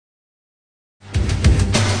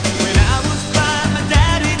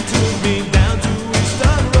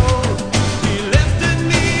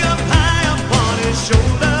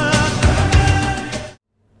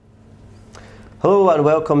Hello and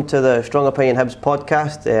welcome to the Strong Opinion Hibs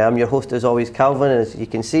podcast. I'm your host as always, Calvin. As you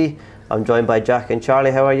can see, I'm joined by Jack and Charlie.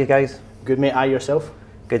 How are you guys? Good, mate. Yourself?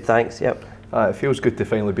 Good, thanks. Yep. It feels good to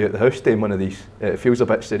finally be at the house doing one of these. It feels a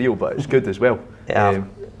bit surreal, but it's good as well. Yeah.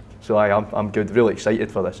 I'm good, really excited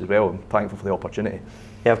for this as well. I'm thankful for the opportunity.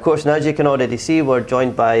 Yeah, of course, and as you can already see, we're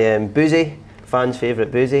joined by Boozy, fans'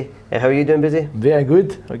 favourite Boozy. How are you doing, Boozy? Very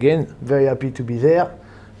good. Again, very happy to be there,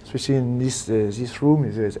 especially in this room.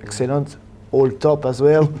 It's excellent. All top as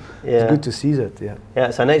well. Yeah. It's good to see that. Yeah. Yeah,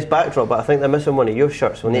 it's a nice backdrop, but I think they're missing one of your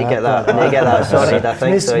shirts. When they get that sorted, I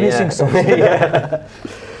think so. Missing something. Yeah.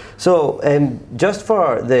 So, just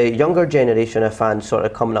for the younger generation of fans sort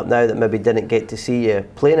of coming up now that maybe didn't get to see you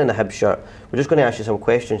playing in a Hibs shirt, we're just going to ask you some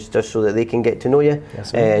questions just so that they can get to know you,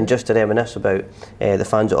 yes, and just to reminisce about the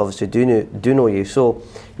fans that obviously do know you. So,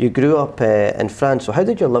 you grew up in France. So, how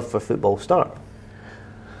did your love for football start?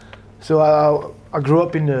 So I grew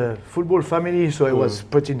up in a football family, so it was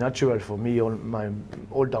pretty natural for me. All my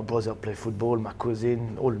older brother play football, my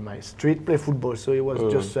cousin, all my street play football. So it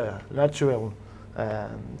was just natural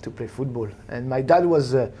to play football. And my dad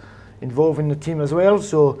was involved in the team as well,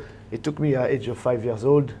 so it took me at the age of 5 years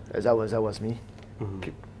old. That was me.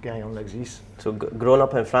 Keep going on like this. So growing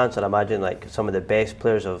up in France, I imagine like some of the best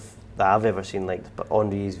players that I've ever seen, like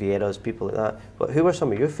Henry's, Vieira's, people like that. But who were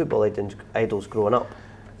some of your football idols growing up?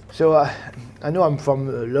 So I know I'm from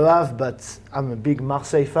Le Havre, but I'm a big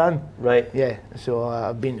Marseille fan. Right. Yeah. So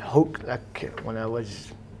I've been hooked. Like when I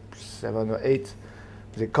was 7 or 8,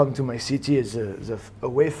 they come to my city. The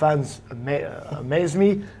away fans amaze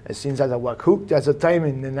me. And since that I was hooked at the time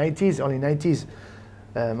in the 90s, early 90s,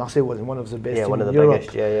 Marseille was one of the best one of the Europe.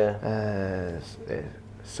 biggest. Yeah.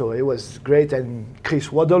 So it was great. And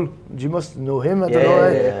Chris Waddle, you must know him. I don't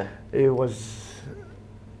know. Yeah.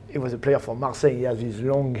 He was a player for Marseille. He has his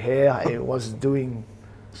long hair. He was doing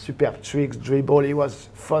superb tricks, dribble. He was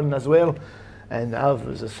fun as well. And I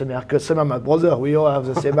have the same haircut. Same as my brother. We all have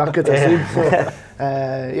the same haircut as him.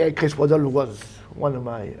 So, Chris Waddle was one of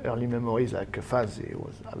my early memories. Like fans,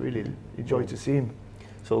 I really enjoyed to see him.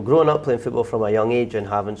 So growing up playing football from a young age and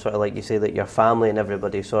having sort of like you say that your family and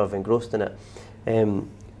everybody sort of engrossed in it.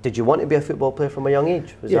 Did you want to be a football player from a young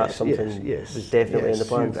age? Was that something was definitely in the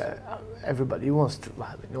plans? Everybody wants to.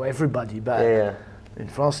 Well, not everybody, but in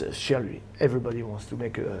France, surely everybody wants to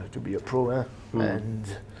to be a pro. And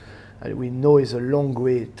we know it's a long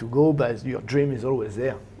way to go, but your dream is always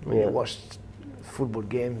there. When you watch football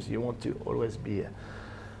games, you want to always be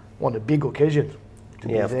on a big occasion to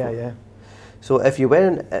be there. Yeah. So if you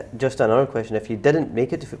weren't, just another question, if you didn't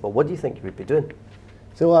make it to football, what do you think you would be doing?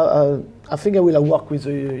 So I think I will work with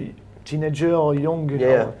a teenager or young.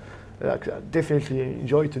 I definitely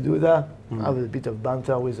enjoy to do that. Have a bit of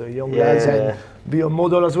banter with the young lads and be a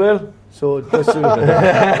model as well. So just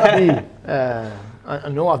to I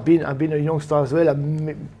know I've been a youngster as well. I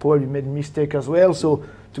probably made mistake as well. So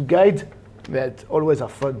to guide, but always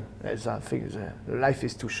have fun. As I think life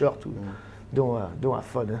is too short to don't have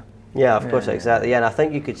fun. Yeah, of course, exactly. Yeah, and I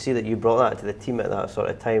think you could see that you brought that to the team at that sort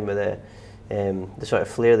of time with the sort of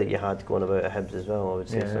flair that you had going about at Hibs as well, I would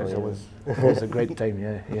say. It was a great time,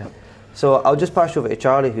 yeah. So I'll just pass you over to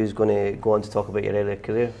Charlie, who's going to go on to talk about your earlier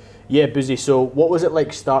career. Yeah, Boozy. So what was it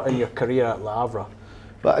like starting your career at Le Havre?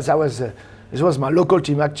 But this was my local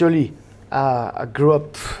team actually. I grew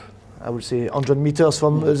up, I would say, 100 meters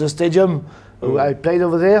from the stadium. I played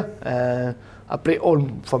over there. I played all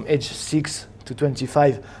from age 6 to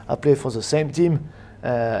 25. I played for the same team.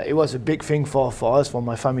 It was a big thing for us, for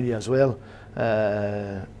my family as well.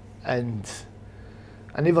 And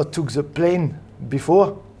I never took the plane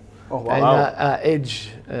before. Oh, wow. And at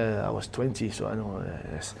age, I was 20, so I know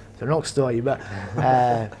it's a long story. But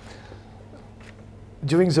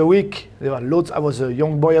during the week, there were loads. I was a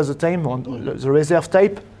young boy at the time on the reserve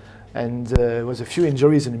type, and there was a few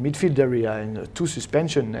injuries in the midfield area and 2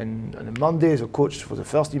 suspension. And on a Monday, the coach for the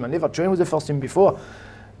first team, I never trained with the first team before.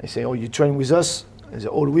 They say, "Oh, you train with us the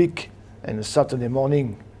whole week." And a Saturday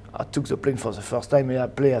morning, I took the plane for the first time and I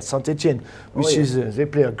play at Saint-Etienne, which is they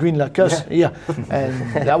play a green like us here.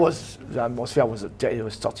 And the atmosphere was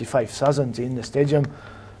 35,000 in the stadium.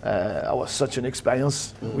 It was such an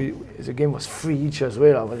experience. The game was free each as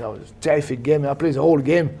well. It was a terrific game. I played the whole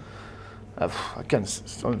game. I can't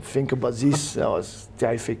think about this. That was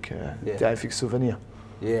terrific souvenir.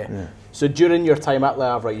 Yeah. So during your time at Le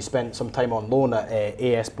Havre, you spent some time on loan at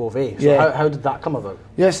AS Beauvais. So how did that come about?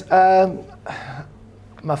 Yes.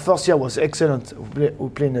 My first year was excellent. We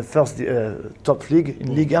played in the first top league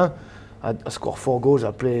in Ligue 1. I scored 4 goals.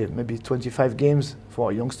 I played maybe 25 games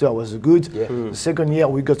for a youngster. I was good. The second year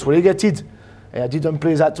we got relegated. I didn't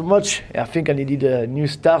play that much. I think I needed a new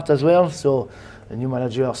start as well. So a new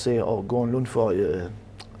manager say, "Oh, go on loan for a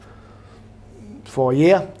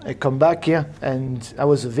year." I come back here, and I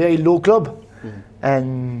was a very low club,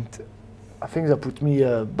 and I think that put me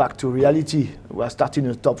back to reality. I started in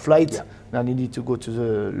the top flight, and I needed to go to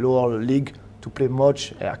the lower league to play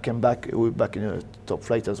much. I came back, we were back in the top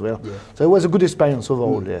flight as well. Yeah. So it was a good experience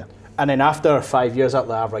overall there. And then after 5 years at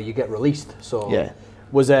Le Havre, you get released. So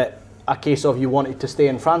was it a case of you wanted to stay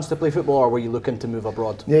in France to play football, or were you looking to move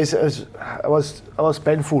abroad? Yes, I was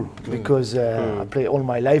painful because I played all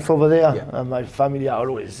my life over there, and my family have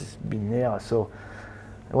always been there. So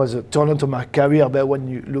it was a turn to my career. But when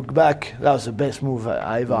you look back, that was the best move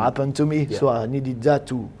ever happened to me. Yeah. So I needed that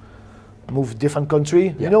to move different country.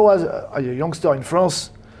 Yeah. You know, as a youngster in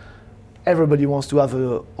France, everybody wants to have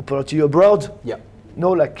an opportunity abroad. Yeah.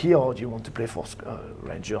 No, like here, do you want to play for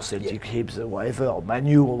Rangers, Celtic, Hibs, or whatever, or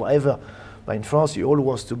Manu, or whatever. But in France, you all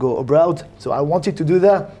want to go abroad. So I wanted to do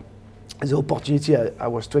that. The opportunity, I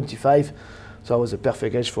was 25, so it was a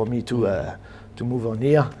perfect age for me to move on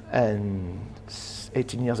here. And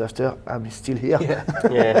 18 years after, I'm still here.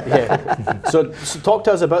 So talk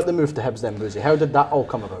to us about the move to Hibs then, Boozy. How did that all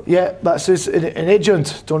come about? Yeah, but so an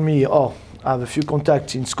agent told me, I have a few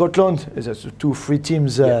contacts in Scotland. There's 2-3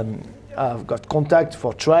 teams. I've got contact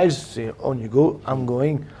for trials. Say, on you go. I'm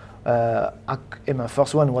going. And my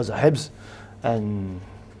first one was a Hibs, and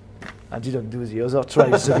I didn't do the other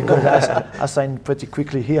trials because I signed pretty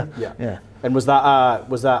quickly here. Yeah. And was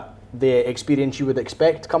that the experience you would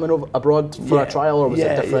expect coming abroad for a trial, or was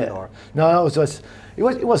it different? Or? No,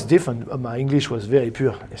 it was different. My English was very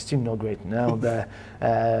pure. It's still not great now, but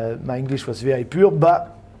my English was very pure.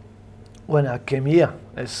 But when I came here,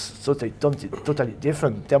 it's totally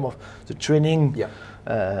different in terms of the training,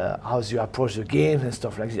 how you approach the game and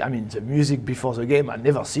stuff like that. I mean, the music before the game, I'd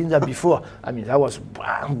never seen that before. I mean, that was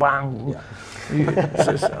bang, bang.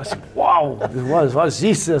 I said, wow, what's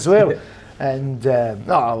this as well? And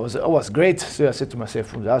it was great. So I said to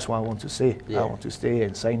myself, that's what I want to say. I want to stay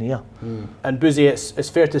and sign here. And Boozy, it's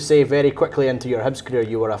fair to say very quickly into your Hibs career,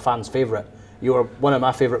 you were a fan's favourite. You were one of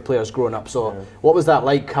my favourite players growing up. So what was that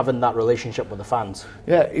like, having that relationship with the fans?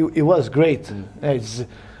 Yeah, it was great.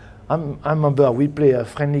 I remember we played a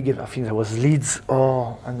friendly game. I think that was Leeds,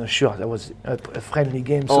 or I'm not sure. That was a friendly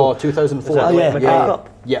game. So 2004.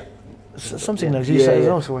 Yeah. Something like this.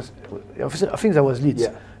 I think that was Leeds.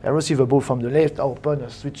 Yeah. I received a ball from the left, I open, I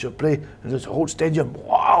switch a play, and there's a whole stadium.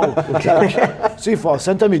 Wow! See, for a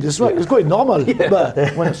centre mid, it's quite normal. But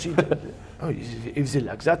when I see, if they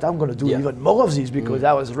like that, I'm going to do even more of this because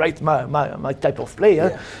that was right my type of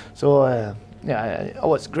play. So it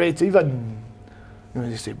was great. Even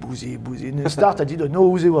they say Boozy. In the start, I didn't know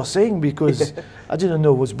who they were saying because I didn't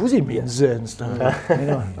know what Boozy means and stuff. You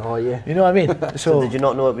know? You know what I mean? So did you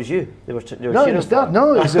not know it was you? They were no, in the start,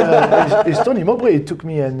 no. It's Tony Mowbray. He took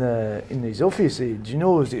me in his office. Do you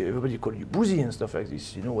know, everybody call you Boozy and stuff like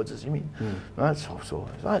this. You know, what does it mean? So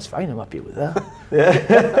that's fine. I'm happy with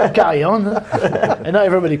that. Carry on. And now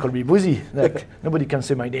everybody call me Boozy. Like, nobody can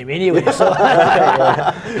say my name anyway. So.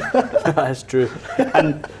 That's true.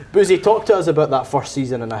 And Boozy, talk to us about that first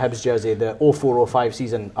season in a Hibs jersey, the 04-05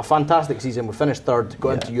 season. A fantastic season. We finished third,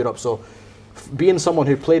 got into Europe. So being someone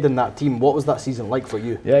who played in that team, what was that season like for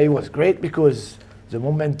you? Yeah, it was great because the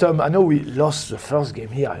momentum, I know we lost the first game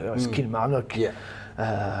here, it was Kilmarnock,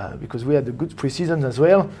 because we had a good pre-season as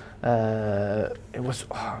well. It was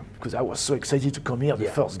because I was so excited to come here the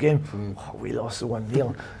first game. We lost 1-0.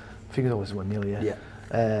 I think it was 1-0,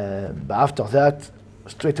 but after that,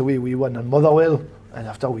 straight away we won on Motherwell. And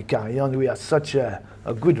after we carry on, we had such a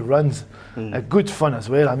good runs, a good fun as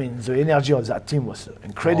well. I mean, the energy of that team was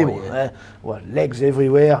incredible. Well, legs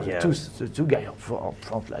everywhere. The two guys up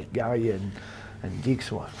front, like Gary and Dix,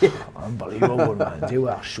 were unbelievable, man. They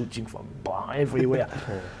were shooting from everywhere.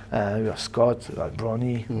 We have Scott,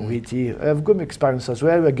 Brownie, Whitty. I have good experience as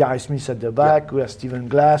well. We had Gary Smith at the back. We had Stephen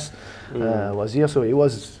Glass was here. So it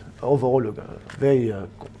was overall a very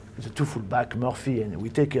the two full-back, Murphy and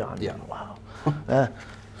Whittaker. Wow.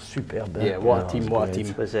 Superb. What a team, what a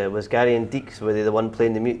team. Was Gary and Deeks, were they the one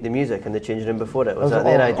playing the music in the changing room before it? Was that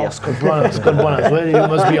their idea? Scott Brown as well, he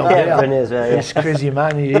must be up there. He's crazy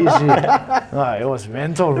man, he is. It was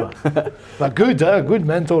mental. But good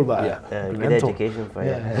mental. But good education for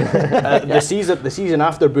you. The season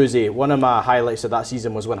after Boozy, one of my highlights of that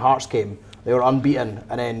season was when Hearts came. They were unbeaten,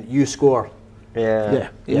 and then you score.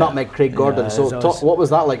 Nutmeg Craig Gordon. What was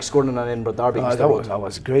that like, scoring in an Edinburgh derby? That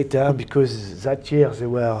was great because that year I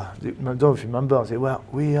don't know if you remember,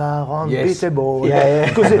 we are unbeatable.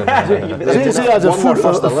 Because they had a full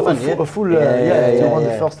 11. They won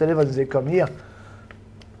the first 11. They come here.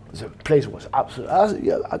 the place was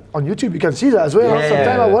absolutely. On YouTube, you can see that as well.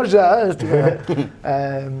 Sometimes I watch that.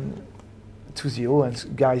 2-0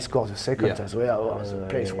 and Guy scored the second as well. The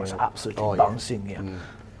place was absolutely bouncing.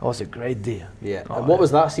 It was a great day. Yeah. And what was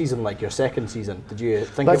that season like? Your second season? Did you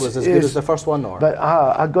think it was as good as the first one, or? But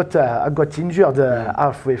I got injured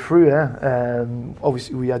halfway through.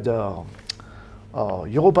 Obviously, we had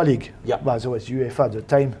Europa League. But there was UEFA at the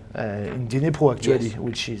time in Dnipro actually,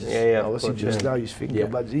 which is obviously just now you think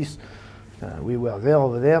about this. We were there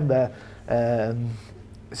over there, but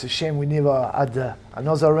it's a shame we never had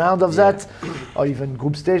another round of that, or even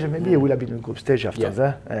group stage. Maybe it would have been a group stage after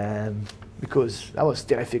that. Because that was a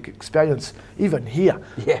terrific experience. Even here,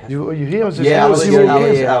 you hear the I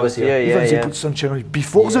was here. Even they put sunshine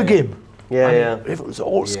before the game. It was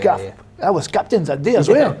all scarf. I was captain that day as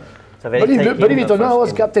well. Believe it or not, I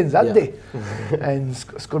was captain that day. And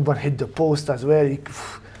Scotland hit the post as well.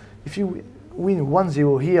 If you win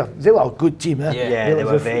 1-0 here, they were a good team. They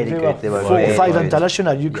were very good. They were 4 or 5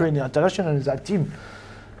 international, Ukrainian international in that team.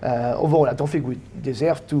 Overall, I don't think we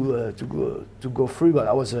deserved to go through, but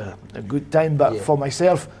that was a good time. But for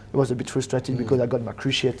myself, it was a bit frustrating because I got my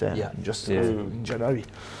cruciate in January.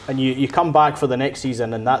 And you come back for the next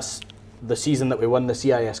season, and that's the season that we won the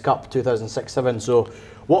CIS Cup 2006-07. So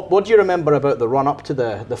what do you remember about the run up to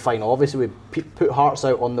the final? Obviously, we put Hearts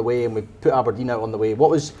out on the way and we put Aberdeen out on the way.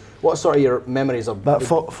 What sort of your memories of? But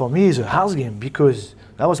for me, it's a Hearts game because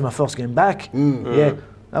that was my first game back.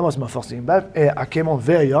 That was my first game back. I came on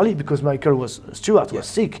very early because Michael Stewart was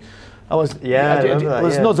sick. It was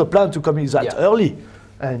not the plan to come in that early,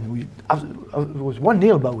 and it was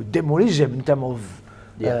 1-0, but we demolished them in terms of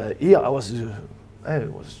here.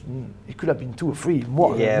 It could have been 2 or 3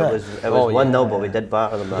 more. It was 1-0, but we did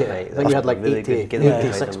batter them that night. I think we had like really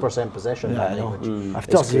 86% possession that night.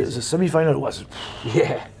 After the semi-final was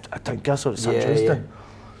at Tynecastle, St Johnston.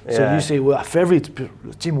 So you say we're a favourite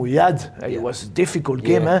team we had. It was a difficult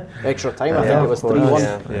game. Extra time, I think it was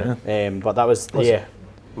 3-1. But that was Matt,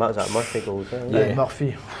 was that Murphy goal?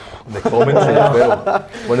 Murphy. And the commentary as well.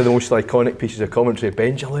 One of the most iconic pieces of commentary,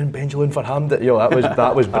 Benjamin for Hampden.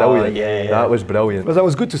 That was brilliant. That was brilliant. But that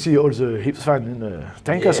was good to see all the Hibs fans in the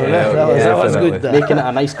Tynecastle. That was good. Making it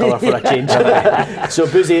a nice colour for a change. So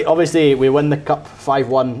Boozy, obviously we win the cup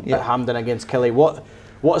 5-1 at Hampden against Killie.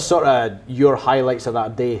 What sort of your highlights of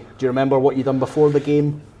that day? Do you remember what you done before the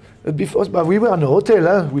game? But we were in a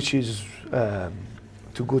hotel, which is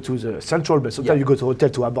to go to the central, but sometimes you go to hotel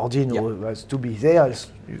to Aberdeen or to be there.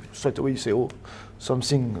 Straight away you say,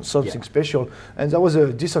 something special. And there was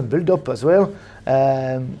a decent build-up as well.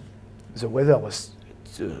 The weather was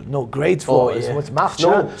not great for us. It was March.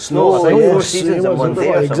 Snow. 4 seasons in one day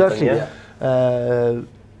or exactly.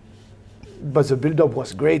 But the build-up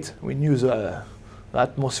was great. We knew the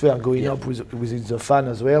atmosphere going up with the fan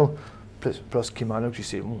as well. Plus Kilmarnock, you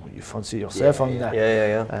say, you fancy yourself on that.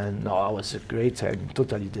 And no, it was great and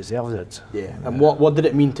totally deserved it. And what did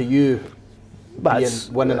it mean to you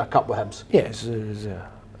winning a cup with Hibs? It's the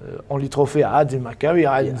only trophy I had in my career,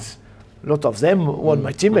 and a lot of them were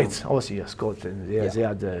my teammates. Obviously, Scott, and they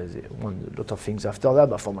had won a lot of things after that,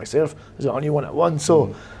 but for myself, the only one I won.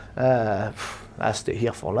 So I stay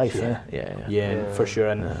here for life. For sure.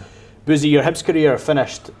 And Boozy, your Hibs career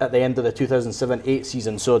finished at the end of the 2007-08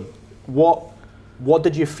 season. So what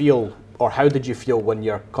did you feel, or how did you feel when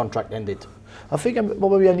your contract ended? I think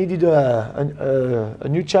probably I needed a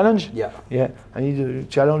new challenge. I needed a new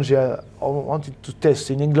challenge. I wanted to test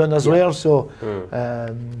in England as well. So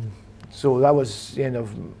so that was the end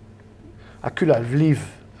of. I could have left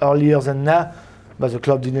earlier than that, but the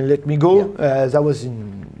club didn't let me go. That was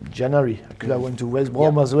in January. I could have went to West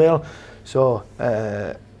Brom as well. So.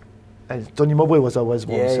 And Tony Mowbray was at West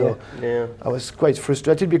Brom, I was quite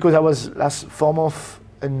frustrated because I was last 4 months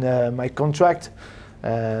in my contract.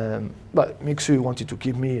 But Mixu wanted to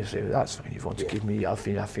keep me. I said, that's fine, if you want to keep me, I'll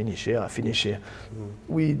finish here.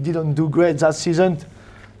 We didn't do great that season.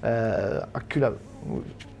 I could have.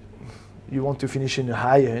 You want to finish in a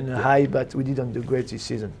high, but we didn't do great this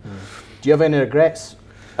season. Do you have any regrets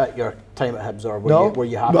at your time at Hibs, or were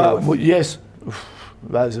you happy with? Yes.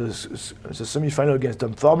 But the semi-final against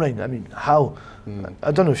Dunfermline, I mean, how?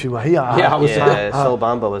 I don't know if you were here. Sil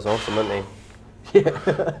Bamba was awesome, wasn't he?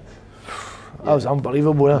 That was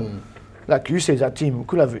unbelievable. Like you say, that team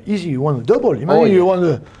could have easily won a double. Imagine you won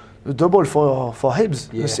the double for Hibs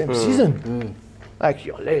the same season. Like,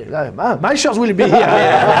 my shirts will be here.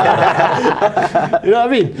 You know what I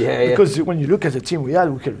mean? Because when you look at the team we had,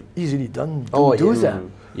 we could easily do that.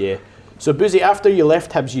 So Boozy, after you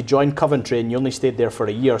left Hibs, you joined Coventry and you only stayed there for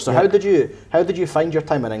a year. So how did you find your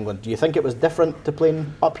time in England? Do you think it was different to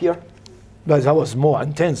playing up here? But that was more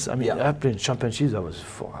intense. I mean, I played championships. I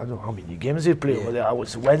don't know how many games they played over there. I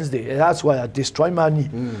was Wednesday. That's why I destroyed my knee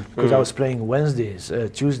because I was playing Wednesdays,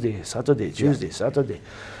 Tuesday, Saturday, Saturday,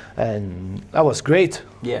 and that was great.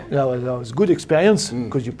 Yeah, that was good experience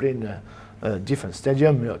because you play in a different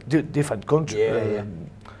stadium, different country.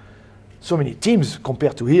 So many teams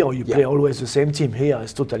compared to here. You play always the same team. Here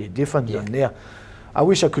it's totally different than there. I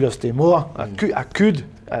wish I could have stayed more. I could.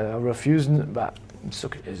 I refused, but. It's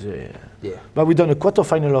okay. But we done a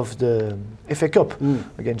quarter-final of the FA Cup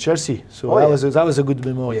against Chelsea, so that was a good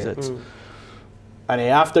memory. And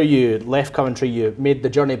after you left Coventry, you made the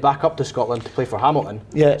journey back up to Scotland to play for Hamilton.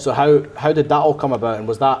 Yeah. So how did that all come about, and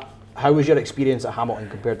how was your experience at Hamilton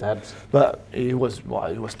compared to Hibs? But it was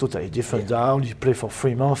totally different. I only played for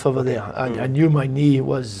 3 months over there. I knew my knee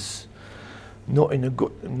was not in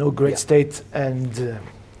no great state, and.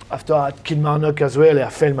 After I had Kilmarnock as well, I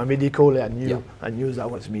failed my medical. I knew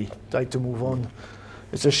that was me. Tried to move on.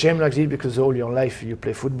 It's a shame like this because all your life you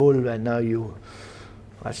play football and now you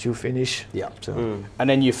finish. Yeah. So. And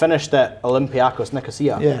then you finished at Olympiacos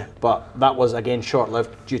Nicosia. Yeah. But that was again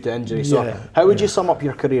short-lived due to injury. So how would you sum up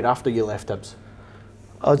your career after you left Hibs?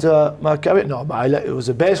 My career, it was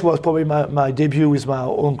the best. Was probably my debut with my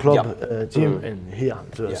own club team in here.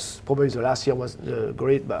 Probably the last year was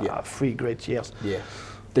great, but 3 great years. Yeah.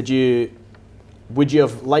 Would you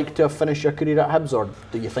have liked to have finished your career at Hibs, or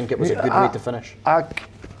do you think it was a good way to finish?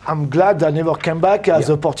 I'm glad I never came back as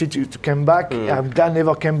an opportunity to come back. I'm glad I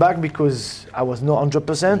never came back because I was not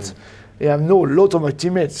 100%. I know a lot of my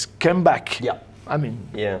teammates came back. Yeah. I mean,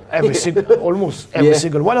 almost every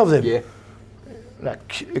single one of them. Yeah.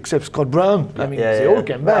 Like, except Scott Brown. I mean, they all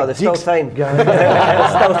came back. No, there's still time.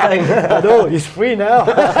 There's still time. I know, he's free now.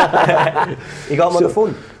 You got him on the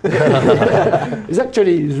phone? He's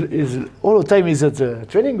actually, all the time he's at the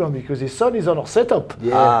training ground because his son is on our setup.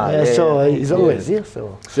 He's always here.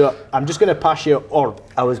 So I'm just going to pass you,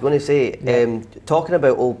 I was going to say, talking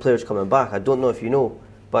about old players coming back, I don't know if you know,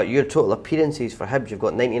 but your total appearances for Hibs, you've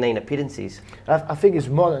got 99 appearances. I think it's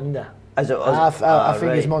more than that. I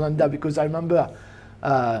think it's more than that because I remember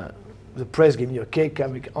the press gave me a cake, I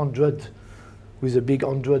make 100 with a big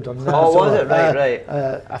 100 on that. Oh, was it? Right.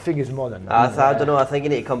 I think it's more than that. I don't know, I think you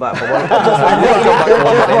need to come back for one.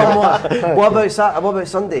 What about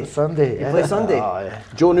Sunday? Sunday. You play Sunday?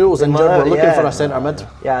 Joe Newell's injured, we're looking for a centre mid.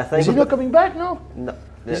 Yeah, I think. Is he not coming back now? No.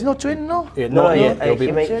 Is he not training now? He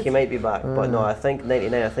might be back, but no, I think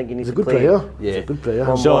 99. I think he needs to play. He's a good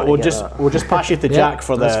player. So we'll just pass you to Jack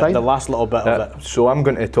for the last little bit of it. So I'm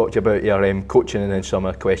going to talk to you about your coaching and then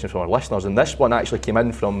some questions from our listeners. And this one actually came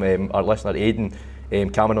in from our listener Aidan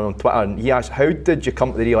Cameron on Twitter, and he asked, "How did you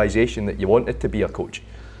come to the realisation that you wanted to be a coach?"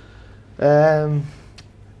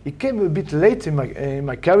 It came a bit late in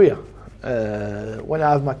my career. When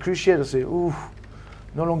I had my cruciate, I said, "Ooh,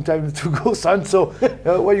 no long time to go, son. So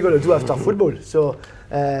what are you going to do after football?" So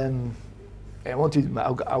I wanted,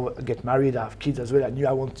 I get married, I have kids as well. I knew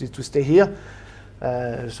I wanted to stay here.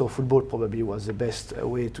 So football probably was the best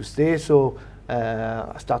way to stay. So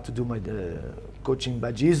I started to do my coaching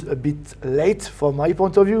badges a bit late from my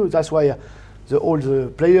point of view. That's why all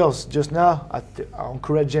the players just now, I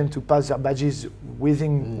encourage them to pass their badges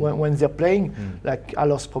within when they're playing. Like I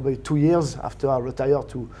lost probably 2 years after I retired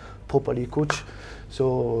to properly coach.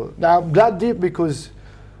 So now I'm glad because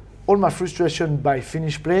all my frustration by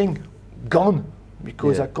finish playing gone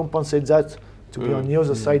because I compensate that to be on the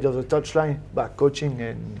other side of the touchline by coaching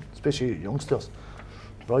and especially youngsters.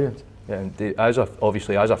 Brilliant. Yeah, and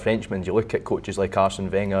obviously as a Frenchman, you look at coaches like Arsene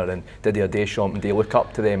Wenger and Didier Deschamps, and do you look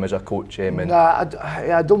up to them as a coach?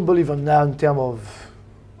 I don't believe in that in terms of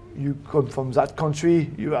you come from that country,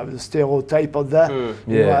 you have the stereotype of that.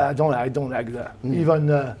 I don't like that.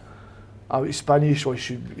 Even Spanish, or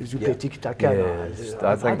you play tiki-taka.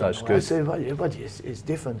 I think that's good. I say, everybody is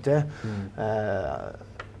different.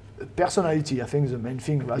 Personality, I think, is the main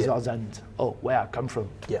thing rather than where I come from.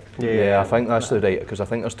 I think that's the right, because I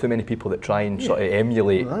think there's too many people that try and sort of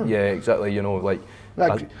emulate. Yeah, exactly. You know, like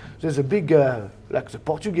there's a big like the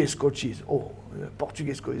Portuguese coaches. The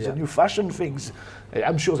Portuguese coach is a new fashion things.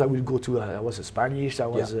 I'm sure I will go to. I was a Spanish. I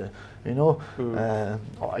was,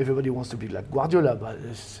 everybody wants to be like Guardiola, but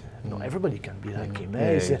not everybody can be like him.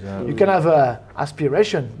 Exactly. You can have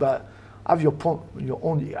aspiration, but have your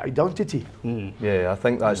own identity. I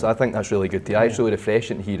think that's really good. It's really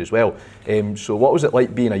refreshing to hear as well. So what was it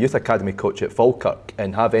like being a youth academy coach at Falkirk,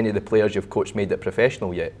 and have any of the players you've coached made it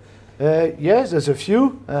professional yet? Yes, there's a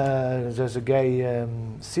few. There's a guy,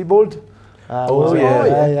 Seabold.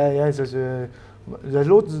 There's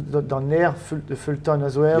loads down there, Fulton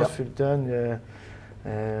as well. Yeah. Fulton,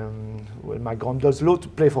 Well, my granddad's law to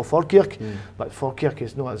play for Falkirk, but Falkirk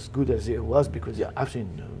is not as good as it was because they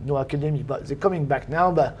absolutely no academy. But they're coming back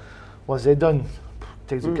now. But what they done,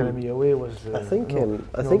 take the academy away was. I think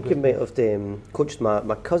you might have coached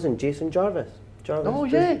my cousin Jason Jarvis. Oh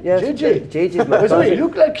yeah, JJ. JJ's my cousin. He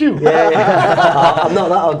look like you. I'm not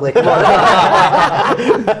that ugly. Come on.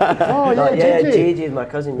 Oh yeah, JJ's my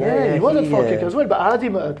cousin. He was at Falkirk as well, but I had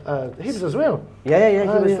him at Hibs as well. He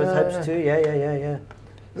was with Hibs too. Yeah.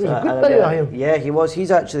 He was a good player, him. Yeah, he was. He's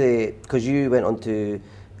actually, because you went on to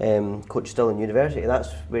coach Stirling University. That's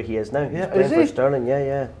where he is now. Yeah, he's playing for Stirling.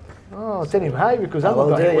 Yeah. Oh, tell him hi because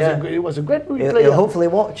he was a great player. He'll hopefully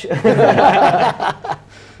watch. I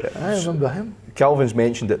remember him. Calvin's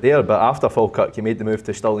mentioned it there, but after Falkirk you made the move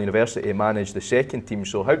to Stirling University to manage the second team.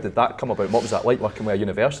 So how did that come about? What was that like working with a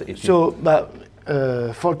university team? So,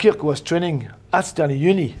 Falkirk was training at Stirling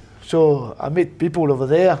Uni. So I met people over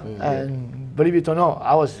there, and believe it or not,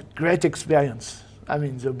 I was a great experience. I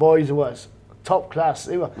mean, the boys was top class.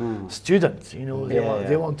 They were students, you know.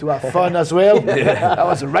 They want to have fun as well. I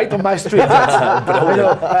was right on my street.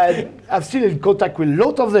 I'm still in contact with a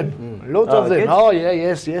lot of them. Good. Oh yeah,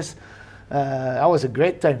 yes. I was a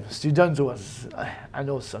great time. Students was, I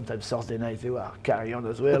know sometimes Saturday night they were carry on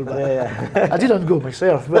as well, but I didn't go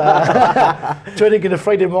myself. Training in the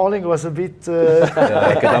Friday morning was a bit.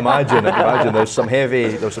 I could imagine. There's some heavy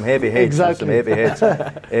heads.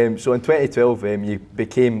 Exactly. So in 2012, you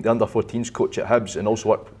became the under-14s coach at Hibs and also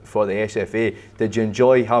worked for the SFA. Did you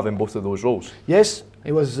enjoy having both of those roles? Yes,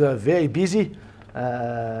 it was very busy.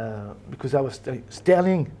 Because I was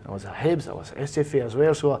Stirling, I was at Hibs, I was SFA as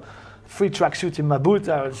well, so free tracksuit in my boot.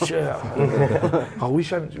 I was sure. I wish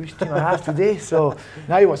team I have today. So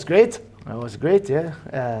now it was great. Yeah.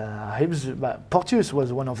 Hibs, but Porteous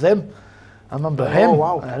was one of them. I remember him. Oh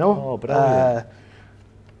wow! I know. Oh, brilliant.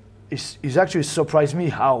 He's actually surprised me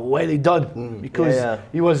how well he done because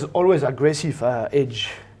he was always aggressive. Age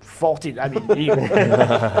 14. I mean,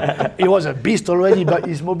 he was a beast already, but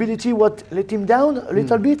his mobility let him down a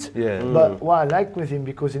little bit. Yeah. But what I like with him,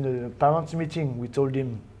 because in the parents' meeting we told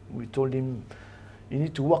him you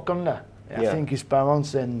need to work on that. I think his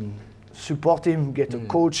parents and support him, get a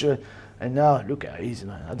coach, and now look at he's.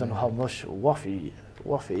 I don't know how much worth he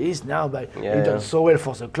is now, but he done so well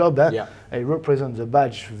for the club. He represents the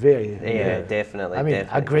badge very. Definitely. I mean,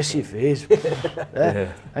 aggressive he is,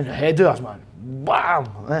 and headers, man.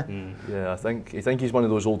 Bam! Yeah, I think he's one of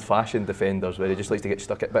those old-fashioned defenders where he just likes to get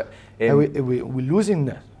stuck at. But we're losing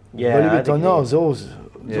that. Yeah, believe it or not, those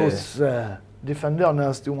defenders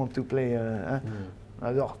now still want to play.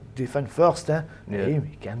 Defend first, he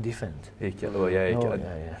can defend. He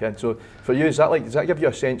can. So for you, does that give you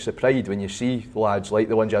a sense of pride when you see lads like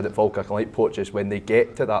the ones you had at Falkirk and like Porteous when they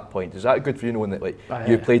get to that point? Is that good for you knowing that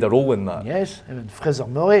you played a role in that? Yes, even Fraser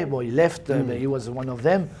Murray, he left, but he was one of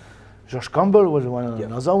them. Josh Campbell was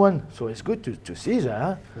another one, so it's good to see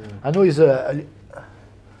that. I know he's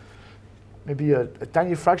maybe a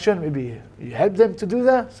tiny fraction, maybe you help them to do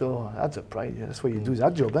that, so that's a pride. That's why you do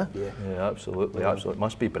that job. Yeah, absolutely. It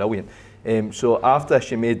must be brilliant. So after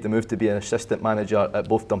she made the move to be an assistant manager at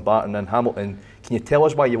both Dumbarton and Hamilton, can you tell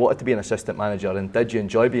us why you wanted to be an assistant manager, and did you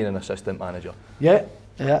enjoy being an assistant manager?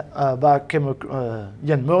 Back came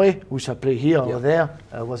Ian Murray, which I play here over there,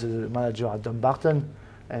 was a manager at Dumbarton,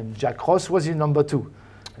 and Jack Ross was in number 2.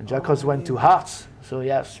 And Jack Ross went to Hearts, so he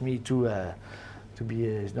asked me to be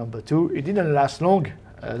his number 2. It didn't last long.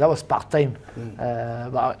 That was part-time.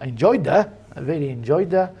 But I enjoyed that. I really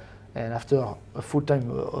enjoyed that. And after a full-time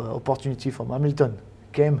opportunity from Hamilton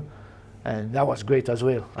came, and that was great as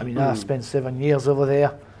well. I mean, I spent 7 years over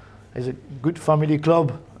there. It's a good family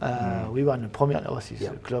club. We were in the Premier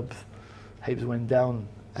club. Hibs went down,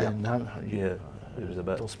 and it was a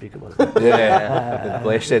bit. Don't speak about it.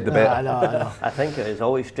 Less said the better. I know. I think it was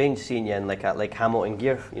always strange seeing you in like Hamilton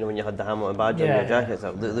gear. You know, when you had the Hamilton badge on your jacket,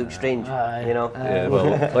 it looked strange. You know. Well,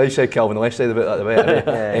 like you said, Calvin, the less said about that, the better.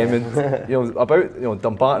 And about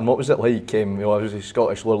Dumbarton, what was it like? Obviously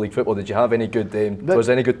Scottish lower league football. Did you have any good? Was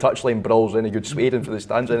there any good touchline brawls? Any good swearing for the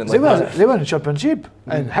stands? Anything like that? They were in the championship,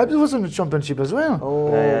 and Hibs was in the championship as well.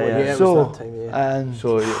 So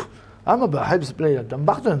I remember Hibs played at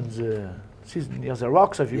Dumbarton. Near the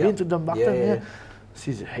rocks. Have you been to Dumbarton?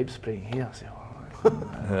 See the Hibs playing here.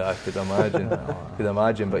 I could imagine.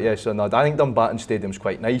 But so no, I think Dumbarton Stadium's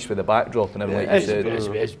quite nice with the backdrop and everything. Like you said.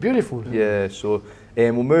 It's beautiful. Yeah. So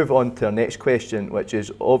we'll move on to our next question, which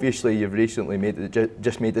is obviously you've recently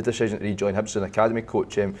just made the decision to rejoin Hibs as an academy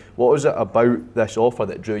coach. What was it about this offer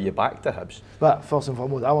that drew you back to Hibs? Well, first and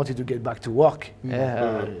foremost, I wanted to get back to work.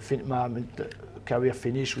 My career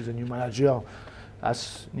finished with a new manager. I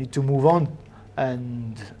need to move on,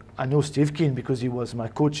 and I know Steve Keane because he was my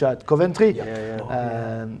coach at Coventry,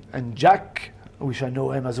 and Jack, which I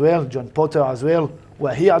know him as well, John Potter as well,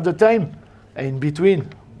 were here at the time. And in between,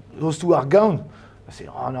 those two are gone. I say,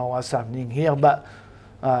 oh no, what's happening here? But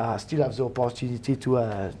I still have the opportunity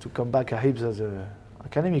to come back at Hibs as an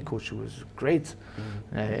academy coach. It was great.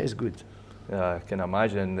 It's good. Yeah, I can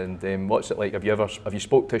imagine. And what's it like? Have you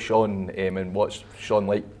spoke to Sean? And what's Sean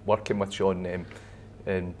like working with Sean?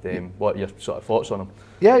 And what are your sort of thoughts on him?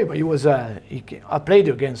 Yeah, but he was. I played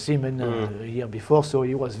against him in the year before, so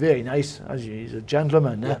he was very nice. He's a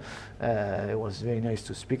gentleman. It was very nice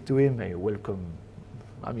to speak to him. He welcome.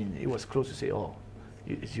 I mean, he was close to say, "Oh,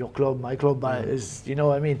 it's your club, my club." But it's, you know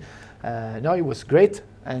what I mean. No, he was great,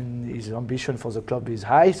 and his ambition for the club is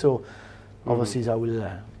high. So obviously, I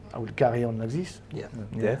will carry on like this. Yeah.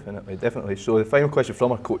 Definitely. So the final question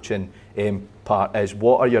from our coaching part is,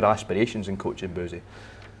 what are your aspirations in coaching, Boozy?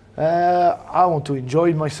 I want to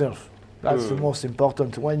enjoy myself. That's the most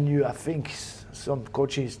important. When I think some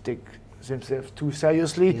coaches take themselves too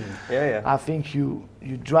seriously. I think you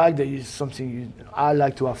drag. There is something I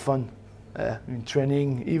like to have fun in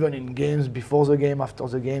training, even in games, before the game, after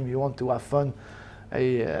the game. You want to have fun.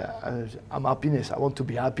 I'm happiness. I want to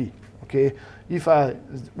be happy. Okay,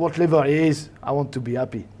 what level it is, I want to be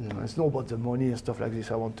happy. It's not about the money and stuff like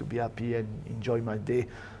this. I want to be happy and enjoy my day,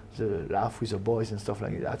 the laugh with the boys and stuff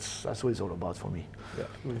like that. That's what it's all about for me.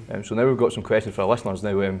 So now we've got some questions for our listeners.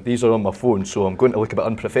 Now these are on my phone, so I'm going to look a bit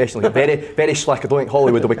unprofessional. Very, very slick. I don't think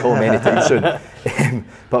Hollywood will be calling me anytime soon.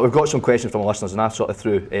 But we've got some questions from our listeners, and I sort of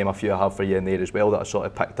threw a few I have for you in there as well that I sort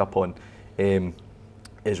of picked up on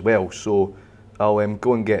as well. So I'll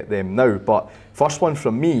go and get them now. But first one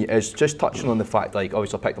from me is just touching on the fact, like,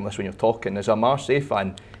 obviously I picked on this when you're talking, as a Marseille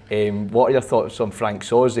fan, what are your thoughts on Frank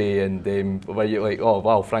Sozzi, and were you like, oh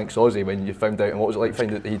wow, Frank Sozzi, when you found out, and what was it like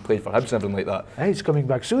finding out that he'd played for Hibs and everything like that? Hey, he's coming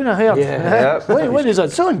back soon, I heard. When is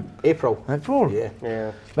that soon? April.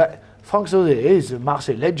 Yeah. But Frank Sozzi is a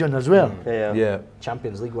Marseille legend as well. Yeah.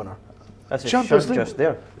 Champions League winner. That's a Champions shirt League. just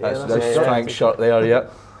there. That's Frank's shirt there, yeah.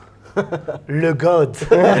 Le God.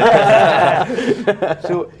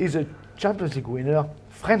 So he's a Champions League winner,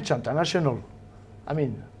 French international. I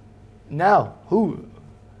mean, now who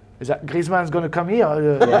is that? Griezmann's going to come here.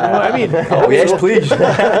 You know what I mean? Oh yes, please.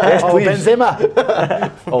 Yes, please. Benzema. I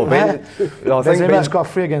think Benzema scored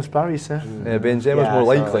 3 against Paris. Benzema's more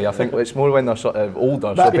likely. I think it's more when they're sort of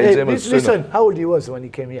older. But so Benzema's listen, how old he was when he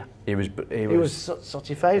came here? He was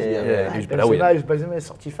 35. Yeah, he was brilliant. Benzema is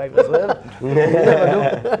 35 as well. You never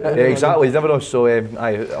know. Yeah, exactly. You never know. So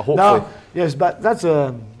hopefully. No, yes, but that's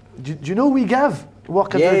do you know we Gav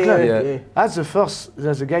work at the club? Yeah. That's the first.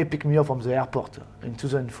 There's a guy picked me up from the airport in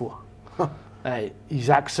 2004. His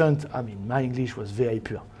accent, I mean, my English was very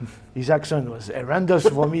pure. His accent was horrendous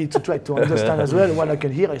for me to try to understand as well. What I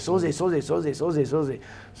can hear is Sozzi.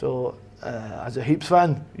 So, as a Hibs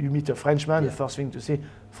fan, you meet a Frenchman, the first thing to say,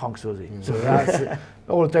 Frank Sozzi. So that's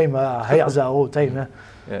all the time, hairs are all the time.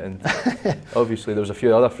 Yeah, and obviously there was a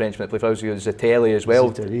few other Frenchmen that played for us. Zitelli as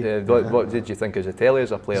well. What did you think of Zitelli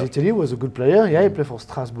as a player? Zitelli was a good player. Yeah, he played for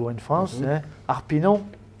Strasbourg in France. Arpinon.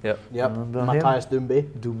 Yep. Matthias Doumbé.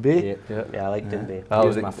 Yeah, I like Doumbé. I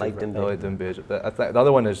like Doumbé. But I think the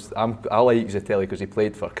other one is I like Zitelli because he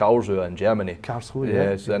played for Karlsruhe in Germany. Karlsruhe,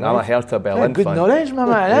 yes, and I'm a Hertha Berlin good fan. knowledge, my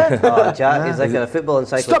man. Oh, Jack, he's like a football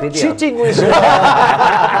encyclopedia. Stop cheating with He's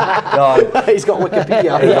got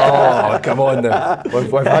Wikipedia. Oh, come on now.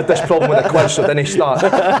 We've had this problem with the quiz, so didn't start.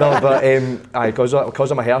 No, but because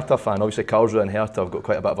I'm a Hertha fan, obviously Karlsruhe and Hertha have got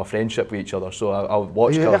quite a bit of a friendship with each other, so I'll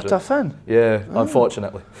watch Karlsruhe. Are you a Hertha fan? Yeah,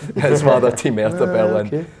 unfortunately. It's my other team, Hertha Berlin.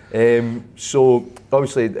 Okay. So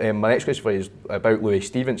obviously, my next question for you is about Louis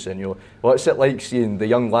Stevenson. You know, what's it like seeing the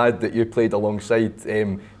young lad that you played alongside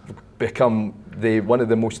become one of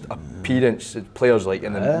the most appearance players like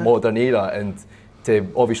in the modern era, and to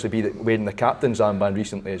obviously be wearing the captain's armband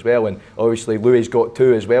recently as well, and obviously Louis got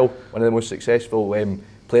 2 as well, one of the most successful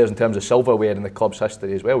players in terms of silverware in the club's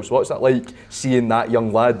history as well. So what's that like seeing that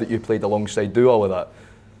young lad that you played alongside do all of that?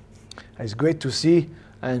 It's great to see.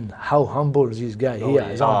 And how humble this guy here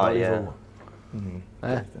is unbelievable.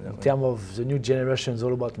 In terms of the new generation, it's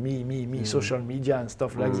all about me, social media and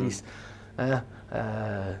stuff like this.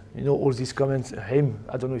 You know, all these comments, him,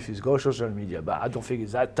 I don't know if he's got social media, but I don't think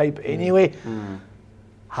it's that type anyway.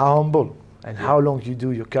 How humble and how long you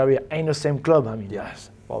do your career in the same club. I mean,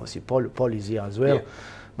 yes, obviously Paul is here as well.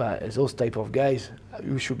 But those type of guys,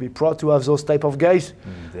 you should be proud to have those type of guys.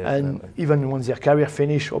 And even when their career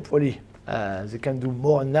finish, hopefully, they can do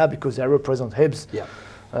more than that because they represent Hibs.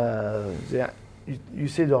 you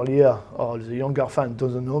said earlier, or the younger fan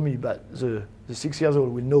doesn't know me, but the 6 years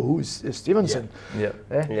old will know who is Stevenson.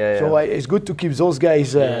 So it's good to keep those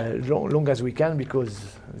guys long as we can,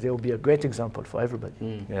 because they'll be a great example for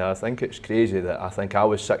everybody. Yeah, I think it's crazy that I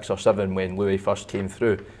was 6 or 7 when Louis first came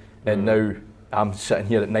through, and now I'm sitting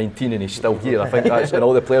here at 19 and he's still here. I think that's, and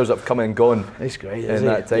all the players that have come and gone. It's great. In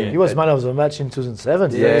that time. He was man of the match in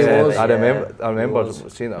 2007. Yeah, he was. I remember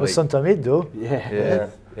seeing that. He was centre mid though. Yeah,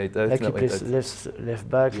 he definitely like he plays did. left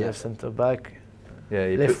back, left centre back,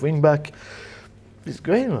 left wing back. It's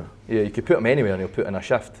great, man. Yeah, you could put him anywhere and he'll put in a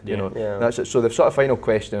shift, you know. That's it. So the sort of final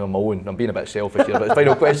question on my own, I'm being a bit selfish here, but the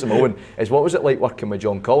final question on my own is, what was it like working with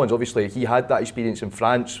John Collins? Obviously, he had that experience in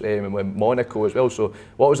France and with Monaco as well, so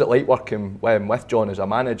what was it like working with John as a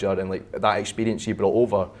manager, and like that experience he brought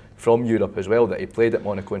over from Europe as well, that he played at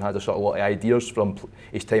Monaco and had a sort of lot of ideas from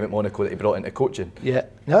his time at Monaco that he brought into coaching? Yeah,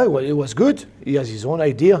 no, well, it was good. He has his own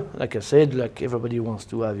idea. Like I said, like everybody wants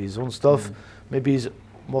to have his own stuff. Maybe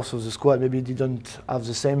most of the squad maybe didn't have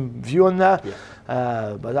the same view on that,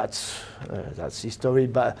 but that's history.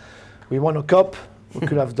 But we won a cup. We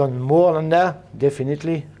could have done more than that,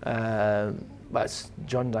 definitely. But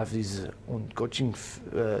John has his own coaching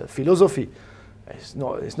philosophy. It's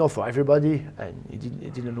not for everybody, and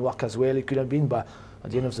it didn't work as well it could have been. But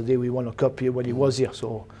at the end of the day, we won a cup here when he was here,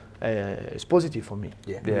 so it's positive for me.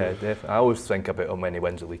 Yeah, definitely. I always think about him when he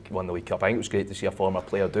won the League Cup. I think it was great to see a former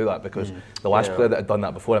player do that, because the last player that had done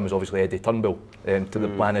that before him was obviously Eddie Turnbull, to the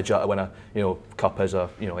manager to win a cup as a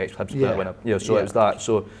ex-Hibs player winner. So it was that.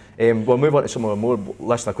 So we'll move on to some of our more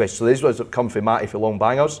listener questions. So these ones have come from Matty for Long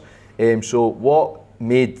Bangers. So what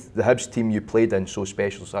made the Hibs team you played in so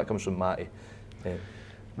special? So that comes from Matty.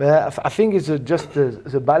 I think it's just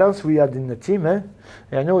the balance we had in the team.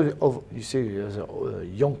 I know you say there's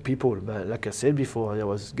young people, but like I said before, there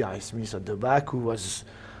was Guy Smith at the back who was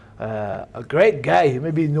a great guy.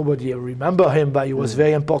 Maybe nobody remember him, but he was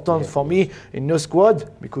very important for me in the squad,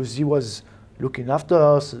 because he was looking after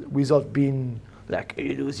us without being like,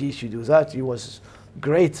 hey, do this, you do that. He was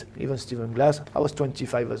great. Even Stephen Glass. I was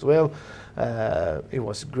 25 as well. It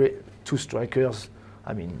was great. 2 strikers.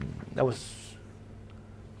 I mean, that was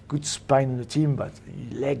good spine in the team, but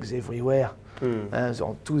legs everywhere. And so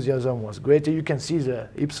enthusiasm was great. You can see the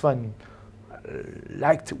Hibs fan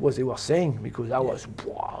liked what they were saying, because I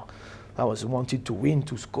was wanted to win,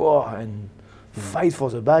 to score, and fight for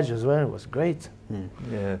the badge as well. It was great.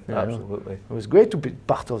 Yeah, absolutely. It was great to be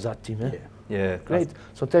part of that team. Yeah, great.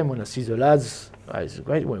 Sometimes when I see the lads, it's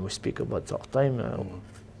great when we speak about our time.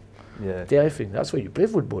 Terrific. That's why you play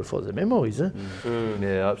football, for the memories.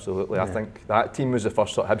 Yeah, absolutely. I think that team was the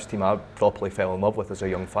first sort of Hibs team I properly fell in love with as a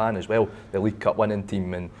young fan as well. The League Cup winning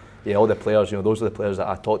team, and all the players. Those are the players that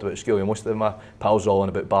I talked about at school. Most of my pals were all on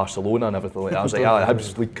about Barcelona and everything like that. I was like,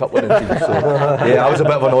 Hibs League Cup winning team. So I was a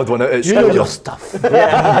bit of an odd one out at school. You know your stuff.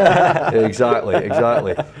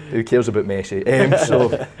 Exactly. Who cares about Messi? So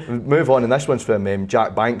move on, and this one's from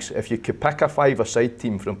Jack Banks. If you could pick a 5-a-side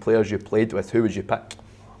team from players you played with, who would you pick?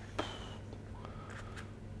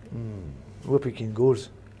 We're picking goals.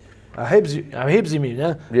 Hibs, you mean,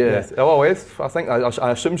 yeah? Yeah. Oh, I think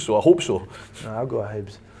I assume so. I hope so. No, I'll go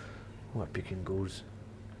Hibs. We're picking goals.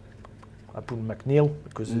 I put McNeil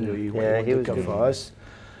because he won the cup for us.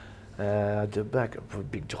 At the back, I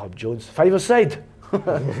put Big Drop Jones. 5-a-side.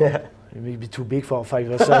 It may be too big for a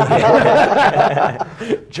 5-a-side.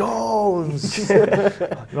 Jones!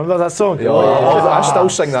 Remember that song? I still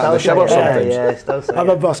sing that in the shower sometimes. Yeah, still sing. I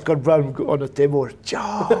remember Scott Brown on the table.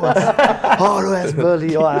 Jones! Always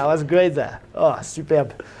Burley. Oh, that was great there. Oh,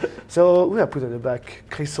 superb. So we have put at the back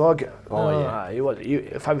Chris Hogg. He was,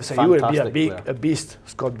 if I would say, he would be a beast.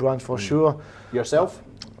 Scott Brown for sure. Yourself?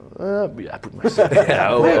 I put myself.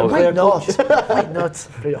 Why not? Why not?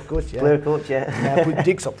 Player coach, Player coach, I put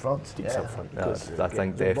Dix up front. Because I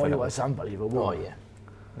think the definitely. boy was unbelievable. Oh yeah.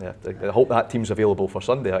 Yeah, I hope that team's available for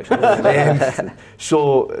Sunday actually.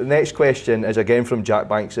 So next question is again from Jack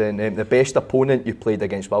Banks. The best opponent you played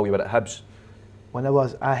against while you were at Hibs? When I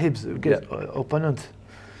was at Hibs, opponent.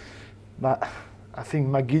 But I think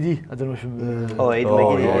McGiddy. I don't know if you.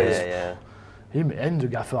 McGiddy. Yeah. Him and the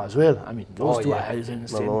gaffer as well. I mean, those two are in the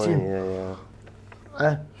same team.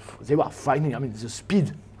 They were frightening. I mean, the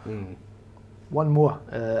speed. One more.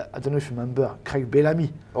 I don't know if you remember Craig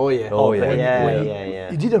Bellamy.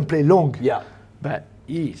 Yeah. He didn't play long. Yeah. But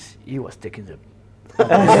he was taking the.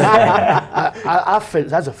 I felt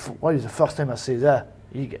that's the first time I say that.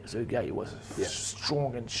 The guy was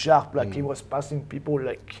strong and sharp, like he was passing people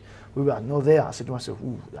like we were not there. I said to myself,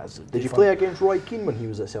 ooh, that's a Did you play against Roy Keane when he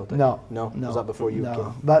was at Celtic? No. Was that before you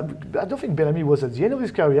came? But I don't think Bellamy was at the end of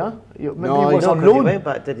his career. Maybe No, he was No, on 'cause he loan. went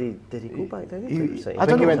back. Did he go back? Did he? I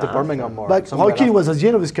think he went to Birmingham or But something Roy Keane like was at the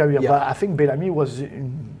end of his career, Yeah. but I think Bellamy was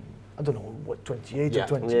in, I don't know, what, 28 or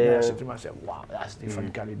 20. Yeah. I said to myself, wow, that's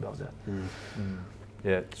different caliber there.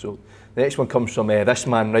 Yeah, so the next one comes from this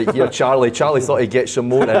man right here, Charlie. Charlie thought he'd get some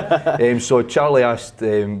more in. So Charlie asked,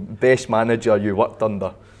 best manager you worked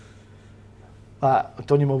under?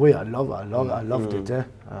 Tony Mowbray, I loved it.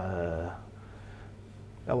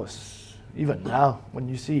 That was, even now, when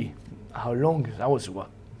you see how long, that was what,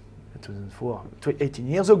 2004, 18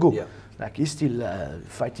 years ago. Yeah. Like he's still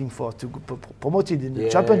fighting to go promoted in the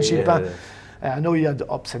championship. I know he had the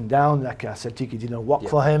ups and downs, like Celtic, it didn't work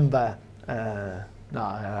for him, but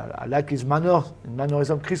I like his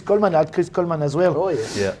mannerism. Chris Coleman, I had Chris Coleman as well. Oh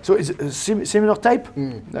yeah. So it's a similar type,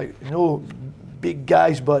 like, big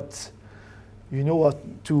guys, but you know what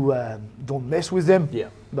to don't mess with them. Yeah.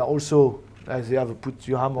 But also, they have put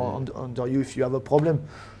your hammer under you if you have a problem.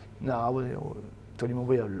 Tony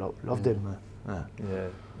Mowbray, I love them.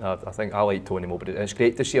 I think I like Tony Mowbray. It's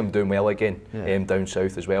great to see him doing well again down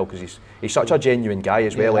south as well, because he's such a genuine guy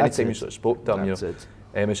as well. Anytime you sort of spoke to him,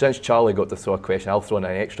 and since Charlie got to throw a question, I'll throw in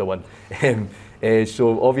an extra one.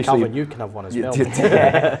 So obviously, Calvin, you can have one as well.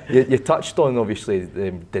 You touched on obviously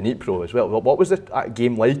Dnipro as well. What was the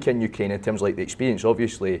game like in Ukraine in terms of like the experience?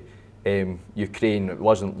 Obviously, Ukraine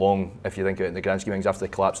wasn't long, if you think about it in the grand scheme of things, after the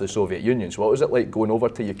collapse of the Soviet Union. So what was it like going over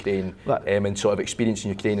to Ukraine and sort of experiencing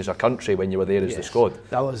Ukraine as a country when you were there as the squad?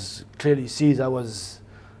 That was clearly that was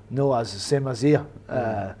as the same as here.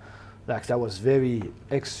 Like that was very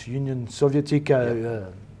ex-Union Sovietic,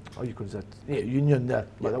 how you call that? Union.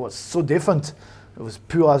 But that was so different. It was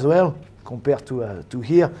pure as well compared to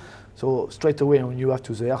here. So straight away when you are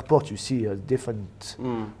to the airport, you see a different,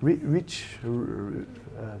 rich,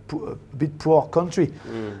 a bit poor country,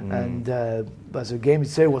 and but the game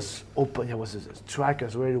itself was open. It was a track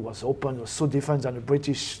as well. It was open. It was so different than the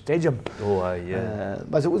British stadium.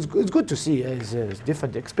 But it was good to see. It's a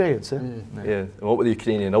different experience. Yeah. What were the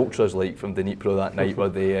Ukrainian ultras like from Dnipro that night? Were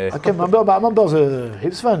they? I can't remember, but I remember the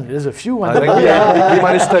Hibs fan. There's a few. I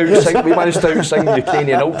think we managed to outsing the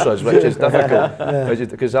Ukrainian ultras, which is difficult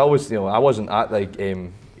because I wasn't at the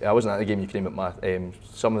game. I wasn't at the game in Ukraine, but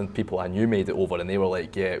some of the people I knew made it over, and they were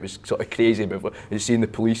like, "Yeah, it was sort of crazy." But seeing the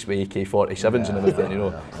police with AK-47s and everything,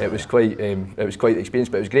 it was quite the experience.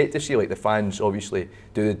 But it was great to see like the fans obviously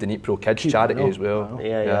do the Dnipro Kids charity as well.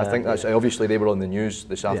 I think that's obviously they were on the news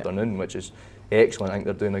this afternoon, which is excellent. I think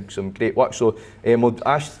they're doing some great work. So we'll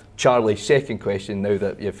ask Charlie second question now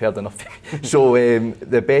that you've heard enough. So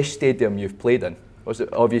the best stadium you've played in?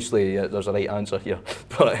 Obviously, there's a right answer here,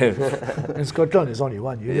 but in Scotland, there's only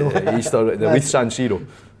one. He started with San Siro.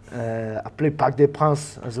 I played Parc des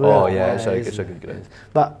Princes as well. Oh yeah, it's a good ground.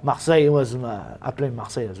 But Marseille I played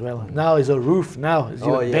Marseille as well. Now it's a roof. Now it's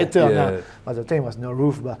even better. Now. At the time, it was no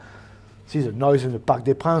roof, but see the noise in the Parc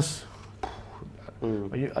des Princes.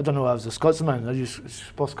 I don't know, I was a Scotsman. I just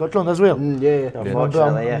support Scotland as well.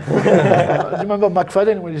 Unfortunately, do you remember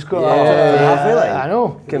McFadden when he scored? Really? I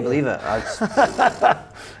know. Couldn't believe it.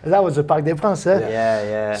 That was the Parc des Princes.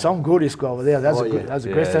 Yeah. Some goal he scored over there. That's a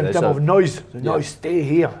great in terms of noise. The noise stay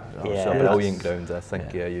here. It's a brilliant ground. I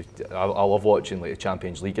think. I love watching like the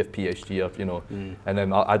Champions League of PSG. And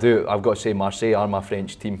then I've got to say Marseille are my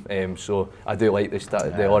French team. So I do like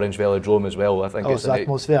the Orange Velodrome as well. I think it's the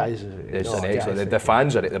atmosphere is an excellent.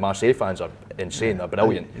 The Marseille fans are insane. They're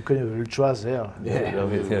brilliant. You couldn't even trust there.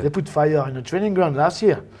 They put fire in the training ground last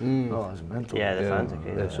year. It's mental. Yeah, the fans are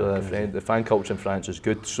great. So the fan culture in France is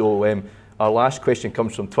good. So our last question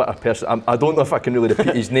comes from Twitter person. I don't know if I can really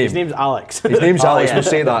repeat his name. His name's Alex. His name's Alex. We'll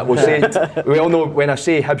say that. We'll say it. We all know when I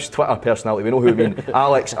say Hibs Twitter personality, we know who I mean.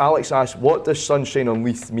 Alex asks, what does Sunshine on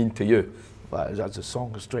Leith mean to you? Well, that's a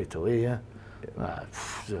song straight away.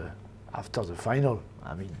 After the final,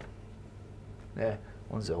 I mean,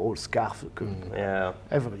 on the whole scarf.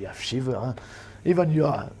 Everybody have shiver. Huh? Even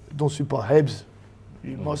you don't support Hibs,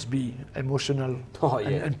 you must be emotional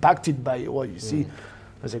and impacted by what you see.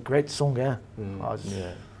 It's a great song, it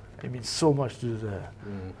means so much to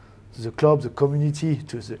the club, the community,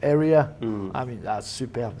 to the area. I mean, that's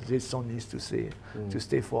superb. This song needs to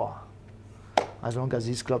stay for as long as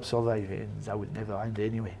this club survives, and that would never end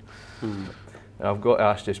anyway. I've got to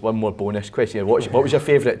ask just one more bonus question. What was your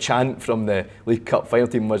favourite chant from the League Cup final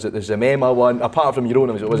team? Was it the Zemema one? Apart from your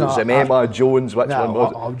own, was it Zemema, Jones? Which one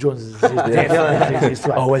was it? Jones is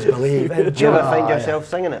definitely. Always believe. Do you ever find yourself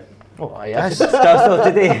singing it? Oh yes. Still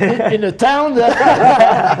today. In the town.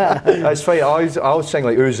 That's fine. I always sing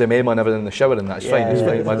like Uzi Mem and everything in the shower, and that's fine. It's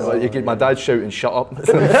fine. You get my dad shouting, "Shut up!"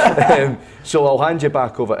 So I'll hand you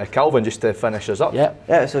back over to Calvin just to finish us up.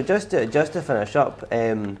 Yeah. So just to finish up,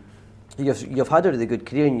 you've had a really good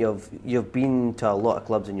career, and you've been to a lot of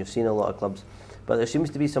clubs and you've seen a lot of clubs, but there seems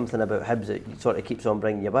to be something about Hibs that sort of keeps on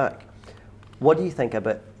bringing you back. What do you think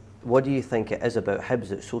it is about Hibs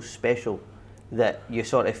that's so special that you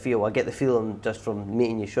sort of feel? I get the feeling just from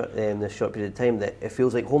meeting you this short period of time that it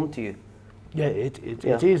feels like home to you. Yeah, it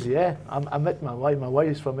is. Yeah, I met my wife. My wife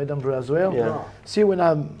is from Edinburgh as well. Yeah. See, when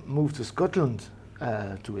I moved to Scotland,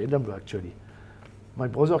 to Edinburgh actually, my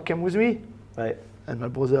brother came with me. Right. And my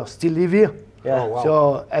brother still live here. Yeah. Oh, wow.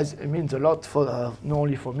 So it means a lot for not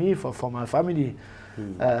only for me, for my family.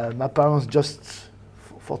 My parents just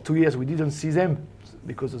for 2 years we didn't see them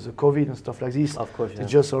because of the COVID and stuff like this. Of course, They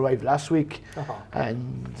just arrived last week,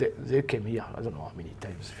 and they came here. I don't know how many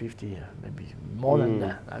times, 50, maybe more than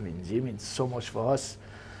that. I mean, they mean so much for us.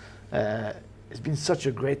 It's been such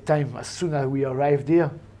a great time. As soon as we arrived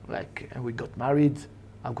here, and we got married.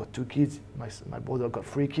 I've got 2 kids. My brother got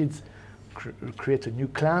 3 kids. Create a new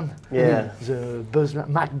clan. Yeah. The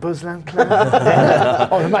Mac Beuzelin clan.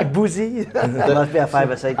 Or the Mac Boozy. There must be a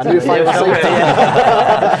 5-a-side. A new 5-a-side.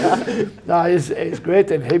 No, it's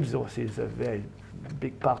great, and Hibs is a very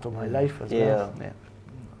big part of my life as well. Yeah.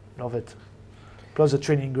 Love it. Plus the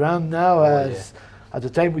training ground now. At the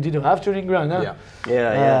time we didn't have training ground. Huh?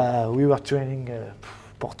 Yeah. We were training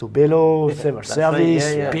Portobello, Silver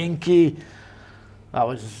Service, right, Pinky. That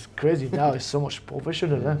was crazy. Now it's so much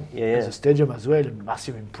professional. Huh? There's a stadium as well, a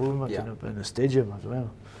massive improvement in the stadium as well.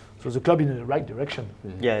 So the club in the right direction.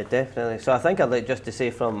 Yeah, definitely. So I think I'd like just to say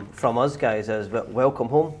from us guys is welcome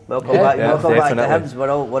home, welcome back to Hibs.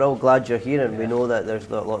 We're all glad you're here, and we know that there's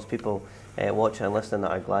lots of people watching and listening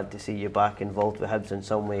that are glad to see you back involved with Hibs in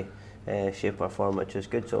some way, shape or form, which is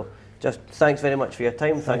good. So just thanks very much for your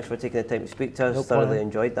time. Thanks for taking the time to speak to us. Thoroughly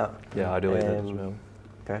enjoyed that. Yeah, I really did as well.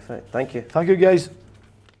 Perfect. Thank you. Thank you, guys.